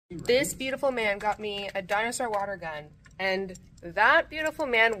This beautiful man got me a dinosaur water gun, and that beautiful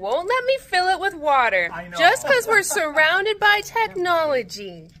man won't let me fill it with water. I know. Just because we're surrounded by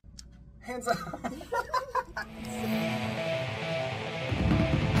technology. Hands up.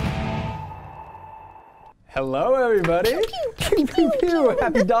 Hello, everybody. Pew, pew, pew.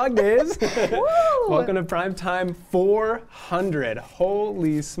 Happy Dog Days. Welcome to Primetime 400.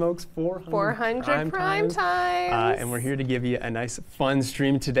 Holy smokes, 400. 400 prime times. And we're here to give you a nice, fun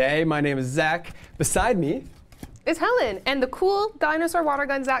stream today. My name is Zach. Beside me is Helen, and the cool dinosaur water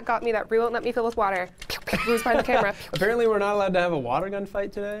gun Zach got me that won't let me fill with water. Who's behind the camera? Apparently, we're not allowed to have a water gun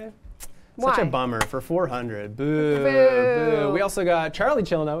fight today. Why? Such a bummer for 400. Boo, Boo. boo. We also got Charly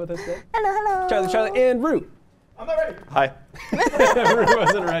chilling out with us today. Hello, hello. Charly, and Rue. I'm not ready. Hi. Rue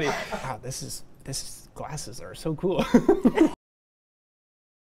wasn't ready. Wow, this glasses are so cool.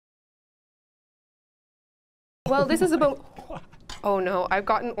 Well, this is about. Oh no, I've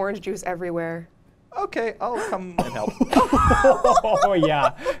gotten orange juice everywhere. Okay, I'll come and help. Oh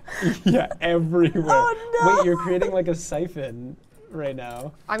yeah, yeah, everywhere. Oh, no. Wait, you're creating like a siphon right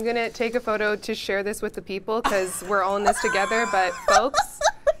now. I'm gonna take a photo to share this with the people because we're all in this together. But folks,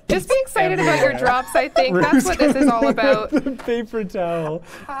 just be excited about your drops. I think that's what this is all about. The paper towel.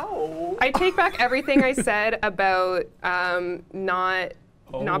 How? I take back everything I said about not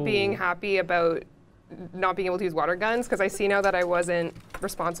being happy about not being able to use water guns because I see now that I wasn't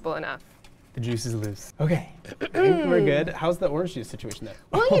responsible enough. The juice is loose. Okay, I think we're good. How's the orange juice situation there?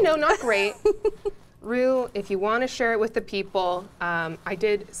 Well, you know, not great. Rue, if you want to share it with the people, I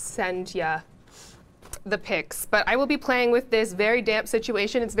did send you the pics, but I will be playing with this very damp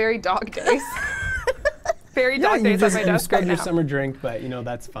situation. It's very dog days. Very dog days at my desk scrubbed right your now. summer drink, but you know,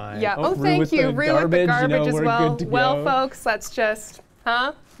 that's fine. Yeah, Rue thank with you. the Rue with the garbage you know, as we're well. good to Well, go. folks, let's just,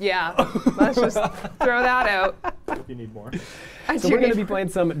 yeah, let's just throw that out. If you need more. So we're going to be playing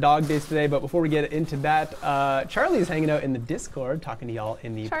some Dog Days today, but before we get into that, Charly is hanging out in the Discord, talking to y'all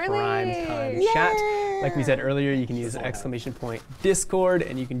in the Primetime chat. Like we said earlier, you can use !Discord,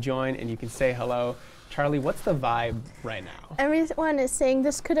 and you can join and you can say hello. Charly, what's the vibe right now? Everyone is saying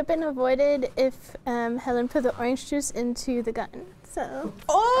this could have been avoided if Helen put the orange juice into the gun. So,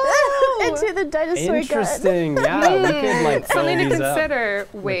 into the dinosaur Interesting. Yeah, we could like fill something to these up consider.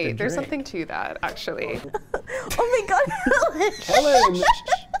 with Wait, the there's drink. something to that, actually. Oh my God, Helen! Helen!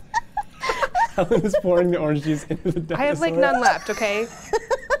 Helen is pouring the orange juice into the dinosaur. I have like none left, okay?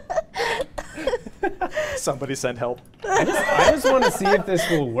 Somebody send help. I just want to see if this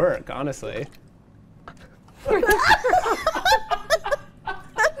will work, honestly.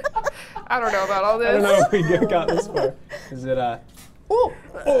 I don't know about all this. I don't know if we got this far. Is it Oh!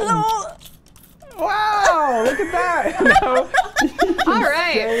 Wow! Look at that! All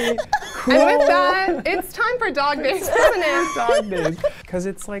right. Cool. And with that, it's time for Dog Days, isn't it? Dog Days. Because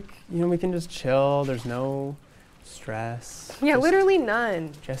it's like, you know, we can just chill. There's no stress. Yeah, Just- literally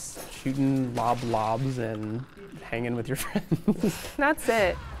none. Just shooting lobs and hanging with your friends. That's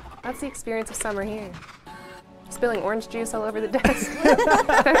it. That's the experience of summer here. Spilling orange juice all over the desk.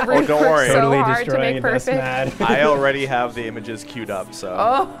 Oh, don't worry. So Totally hard to destroying make a desk perfect. mat. I already have the images queued up, so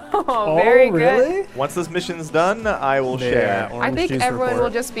Oh, very good. Really? once this mission's done, I will share. I think everyone will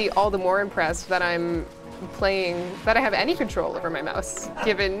just be all the more impressed that I'm playing, that I have any control over my mouse,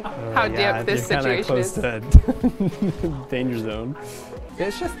 given how damp this situation is. You're kinda close to danger zone.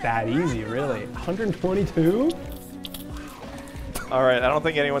 It's just that easy, really. 122? All right, I don't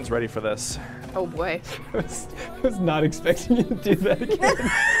think anyone's ready for this. Oh boy. I was not expecting you to do that again.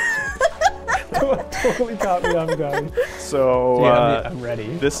 Totally caught me off guard. So I'm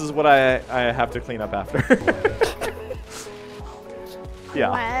ready. this is what I have to clean up after. Yeah.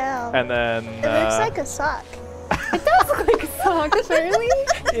 Wow. And then It looks like a sock. It does look like a sock, Charly.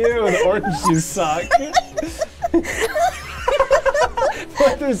 Ew, an orange juice sock.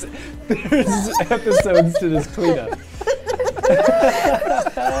 But there's episodes to this cleanup.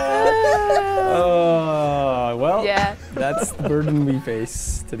 Oh, well, Yeah. that's the burden we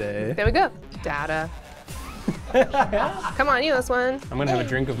face today. There we go. Data. Come on, you this one. I'm gonna have a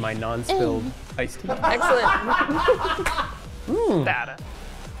drink of my non-spilled iced tea. Excellent. Data.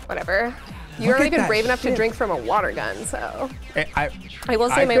 Whatever. You've already at been that brave enough to shit. drink from a water gun, so. I will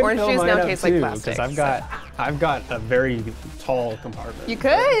say my could orange fill juice mine now up tastes like too, plastic. Because I've got a very tall compartment. You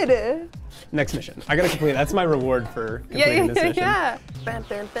could. Next mission. I gotta complete. That's my reward for completing this mission. Yeah. Bam,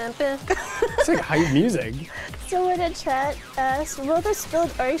 bam, bam, bam. It's like hype music. Someone in chat asked, will the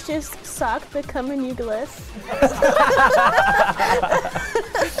spilled orange juice sock become a new glyph?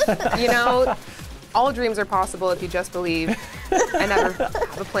 You know, all dreams are possible if you just believe and never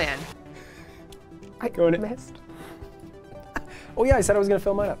have a plan. I Going in. missed. Oh yeah, I said I was gonna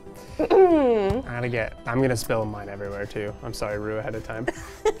fill mine up. I'm gonna spill mine everywhere too. I'm sorry, Rue, ahead of time.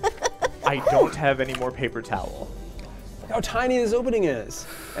 I don't have any more paper towel. How tiny this opening is.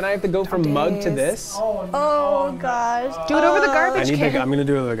 And I have to go from mug to this. Oh gosh. Do it over the garbage can. I'm gonna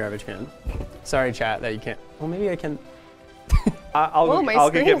do it over the garbage can. Sorry, chat, that you can't. Well, maybe I can. I'll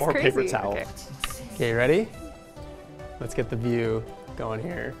go get more crazy. paper towel. Okay, ready? Let's get the view going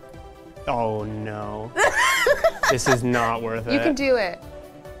here. Oh no. This is not worth it. You can do it.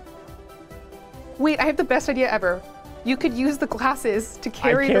 Wait, I have the best idea ever. You could use the glasses to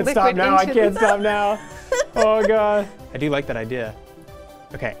carry the liquid into I can't stop now. Oh god. I do like that idea.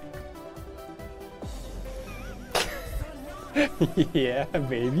 Okay. Yeah,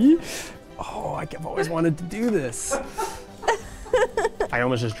 baby. Oh, I've always wanted to do this. I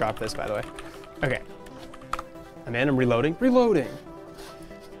almost just dropped this, by the way. Okay. I'm in, I'm reloading. Reloading.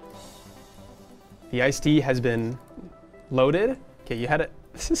 The iced tea has been loaded. Okay, you had it.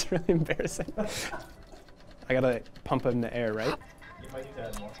 This is really embarrassing. I gotta pump it in the air, right? You might need to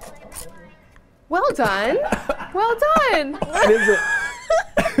add more chocolate. Well done. Well done. What is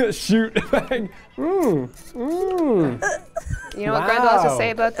it? Shoot. Mmm. Mmm. You know what Grendel has to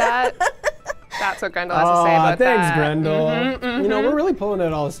say about that? That's what Grendel has to say about thanks, that. Grendel. You know, we're really pulling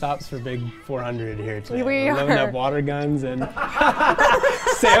out all the stops for Big 400 here today. We We're loading are. up water guns and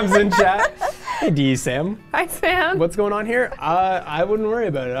Sam's in chat. Hey, D, Sam. Hi, Sam. What's going on here? I wouldn't worry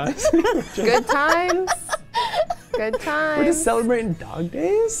about it, honestly. Good times. Good times. We're just celebrating dog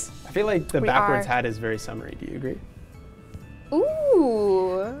days? I feel like the We backwards are. hat is very summery. Do you agree?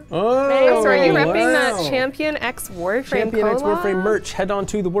 Ooh. Oh, Nice. So are you repping wow. that Champion X Warframe Champion X collab? Warframe merch. Head on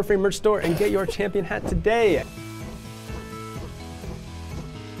to the Warframe merch store and get your champion hat today.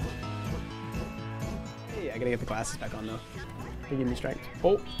 Hey, I gotta get the glasses back on though. They give me strength.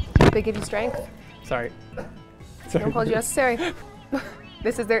 Oh, They give you strength. sorry. No apology necessary.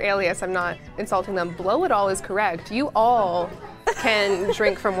 This is their alias. I'm not insulting them. Blow it all is correct. You all can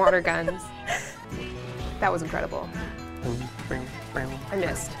drink from water guns. That was incredible. I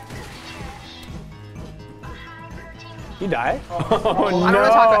missed. You die? Oh, I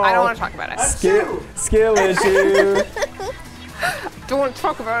don't want to talk about it. Skill issue. Don't want to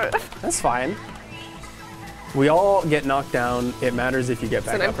talk about it. That's fine. We all get knocked down. It matters if you get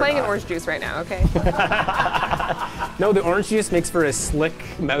back And up I'm playing or an not. orange juice right now, okay? No, the orange juice makes for a slick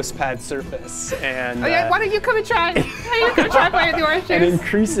mouse pad surface, and Oh yeah, why don't you come and try? Why don't you come and try playing the orange it juice?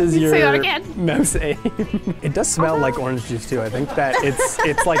 increases your Say that again. mouse aim. It does smell like orange juice too. I think that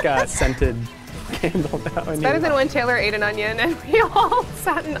it's like a scented candle now. Better than when Taylor ate an onion and we all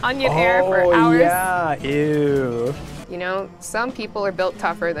sat in onion air for hours. Oh yeah, ew. You know, some people are built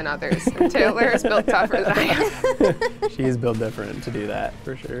tougher than others. And Taylor is built tougher than I am. She is built different to do that,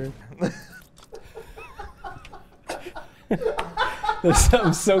 for sure. There's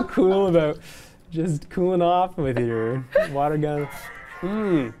something so cool about just cooling off with your water gun.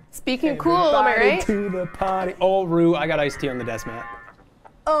 Speaking of cool, am I right? To the party. Oh, Rue, I got iced tea on the desk mat.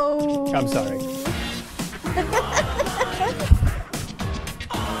 Oh. I'm sorry.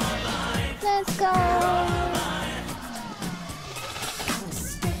 Let's go.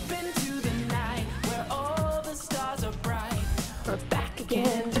 We're back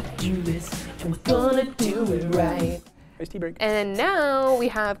again to do this, and we're gonna do it right. Iced tea break. And now we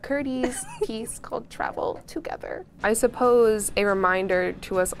have Curdy's piece called Travel Together. I suppose a reminder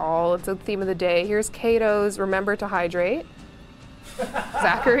to us all, it's a theme of the day. Here's Cato's Remember to Hydrate.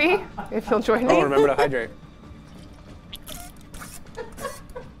 Zachary, if you'll join me. Oh, remember to hydrate.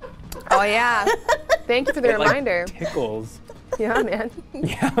 Oh yeah. Thank you for the It, like, reminder. tickles. Yeah, man.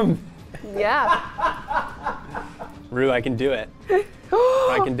 Yeah. Yeah. Rue, I can do it.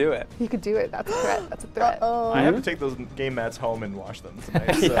 I can do it. You could do it. That's a threat. That's a threat. I have to take those game mats home and wash them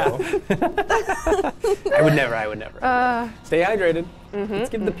tonight, so. I would never. Stay hydrated. Let's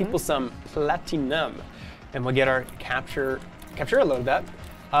give the people some platinum. And we'll get our capture loaded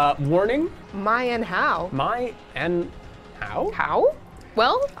up. Warning, My and how? my and how? How?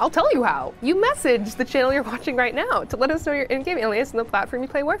 Well, I'll tell you how. You message the channel you're watching right now to let us know your in-game alias and the platform you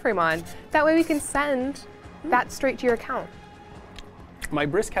play Warframe on. That way we can send that straight to your account. My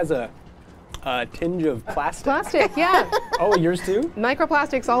brisk has a tinge of plastic. Plastic, yeah. Oh, yours too?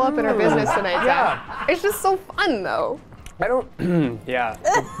 Microplastics all up in our business tonight, Yeah. Zach. It's just so fun, though. I don't, yeah.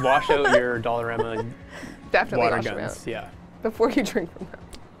 Wash out your Dollarama Definitely water wash them guns. out Yeah. before you drink from them.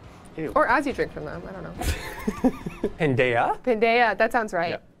 Ew. Or as you drink from them, I don't know. Pandea? Pandea, that sounds right.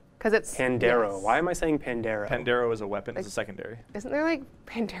 Yeah. Because it's Pandero. yes. Why am I saying Pandero? Pandero is a weapon, it's a secondary. Isn't there like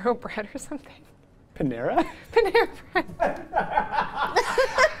Pandero bread or something? Panera? Panera Bread.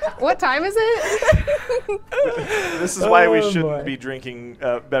 What time is it? This is why we Oh, shouldn't boy. be drinking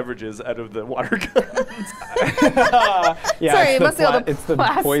beverages out of the water guns. Yeah, Sorry, it's it the must be all the it's the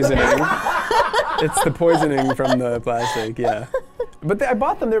plastic. poisoning. It's the poisoning from the plastic, yeah. But I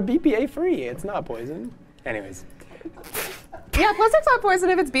bought them. They're BPA free. It's not poison. Anyways. Yeah, plastic's not poison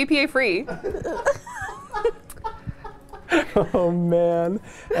if it's BPA free. Oh man,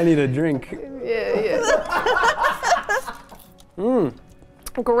 I need a drink. Yeah.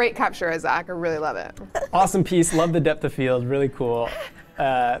 Great capture, Zach. I really love it. Awesome piece. Love the depth of field. Really cool.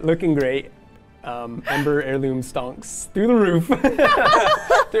 Looking great. Ember heirloom stonks through the roof.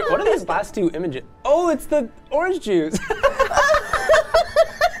 Dude, what are these last two images? Oh, it's the orange juice.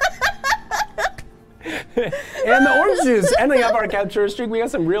 And the orange juice. And we have our capture streak. We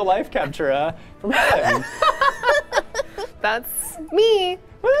got some real life capture from Helen. That's me.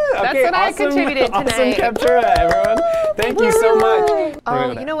 Woo, That's okay, what I awesome, contributed Awesome tonight. capture, everyone. Thank you so much.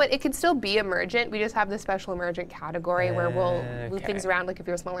 Oh, you know what? It could still be emergent. We just have the special emergent category where we'll move things around like if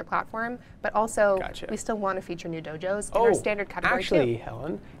you're a smaller platform. But also, Gotcha. we still want to feature new dojos in our standard category actually, too.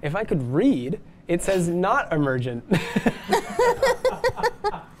 Helen, if I could read, it says not emergent.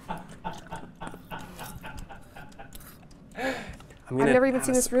 I've never even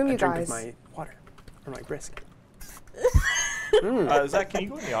seen this room, you guys. Of my water or my brisk. Zach, can you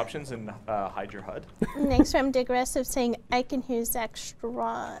go in the options and hide your HUD? Next from Digressive saying, I can hear Zach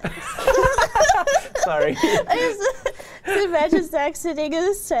straws. Sorry. I just imagine Zach sitting in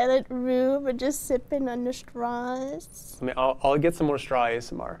a silent room and just sipping on the straws. I mean, I'll get some more straw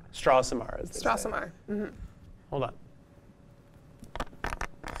ASMR. Straw ASMR, as they say. Strassamar. Hold on.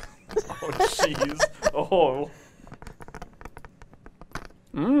 Oh, jeez. Oh.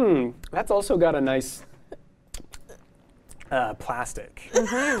 That's also got a nice plastic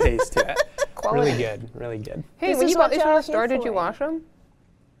taste to it. Quality. Really good, really good. Hey, This when is you bought what these from y'all the store, here did you for. wash them?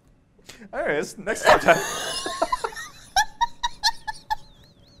 Anyways, next time.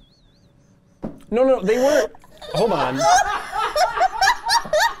 No, they weren't. Hold on.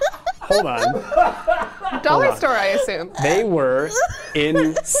 Hold on. Dollar store, I assume. They were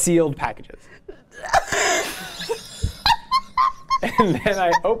in sealed packages. And then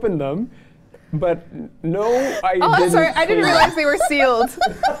I opened them, but no, I didn't. Oh, I'm sorry. I didn't clean realize they were sealed.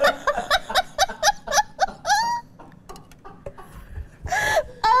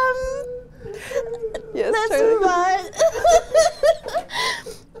 Yes, Let's Charly. move on.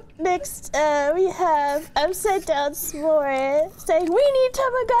 Next, we have Upside Down S'more saying, we need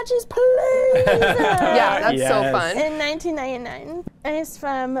Tamagotchis, please! Yeah, that's so Yes. fun. In 1999. And it's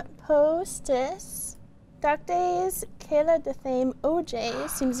from Postis. Doc Days, Kayla the Fame OJ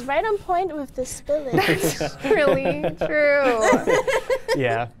seems right on point with the spillage. Really true.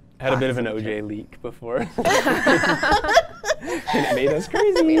 Yeah, had a bit of an OJ leak before. And it made us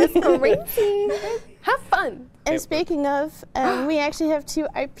crazy. It's crazy. Have fun. And speaking of, we actually have two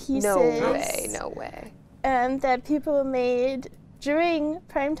art pieces. No way, no way. That people made during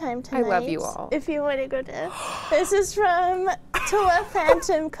primetime tonight. I love you all. If you want to go to. This is from Toa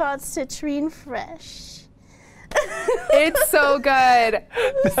Phantom called Citrine Fresh. It's so good.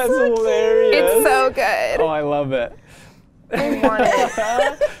 That's hilarious. It's so good. Oh, I love it. I want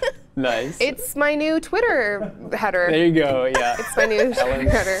it. Nice. It's my new Twitter header. There you go, yeah. It's my new Helen's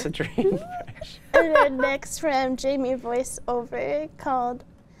header. Citrine Fresh. And then next from Jamie Voiceover called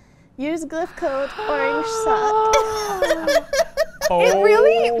Use Glyph Code Orange Sock. It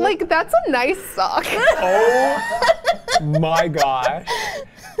really, like, that's a nice sock. Oh my gosh.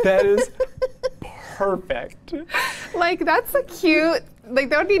 That is perfect. Like, that's a cute, like,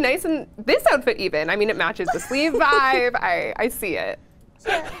 that would be nice in this outfit even. I mean, it matches the sleeve vibe. I see it.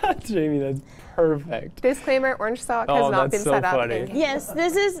 Jamie, that's perfect. Disclaimer, orange sock Oh, has not that's been so set up. funny. in- Yes,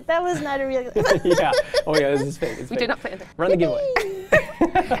 that was not a real. Yeah. Oh yeah, this is fake. It's We fake. did not plan that. Run the giveaway.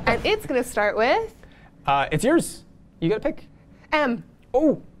 And it's going to start with It's yours. You gotta pick. M.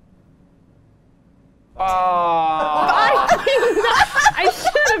 Oh. I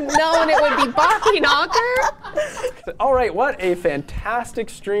should have known it would be Bobby Knocker. All right, what a fantastic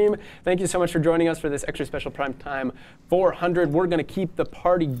stream. Thank you so much for joining us for this extra special Primetime 400. We're going to keep the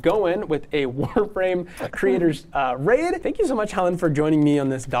party going with a Warframe Creators Raid. Thank you so much, Helen, for joining me on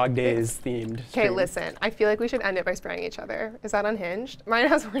this Dog Days themed Okay, stream. listen. I feel like we should end it by spraying each other. Is that unhinged? Mine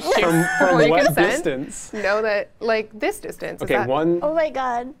has more shoes. From Before you what consent. distance? Know that, like, this distance. Okay, is that, 1, Oh my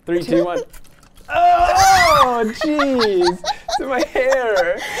God. 3, 2, 1. Oh, jeez. To my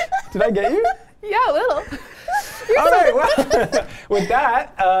hair. Did I get you? Yeah, a little. All right, well, with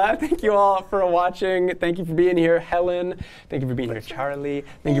that, thank you all for watching. Thank you for being here, Helen. Thank you for being here, Charlie.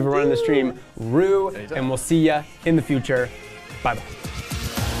 Thank you for running the stream, Rue. And we'll see ya in the future. Bye-bye.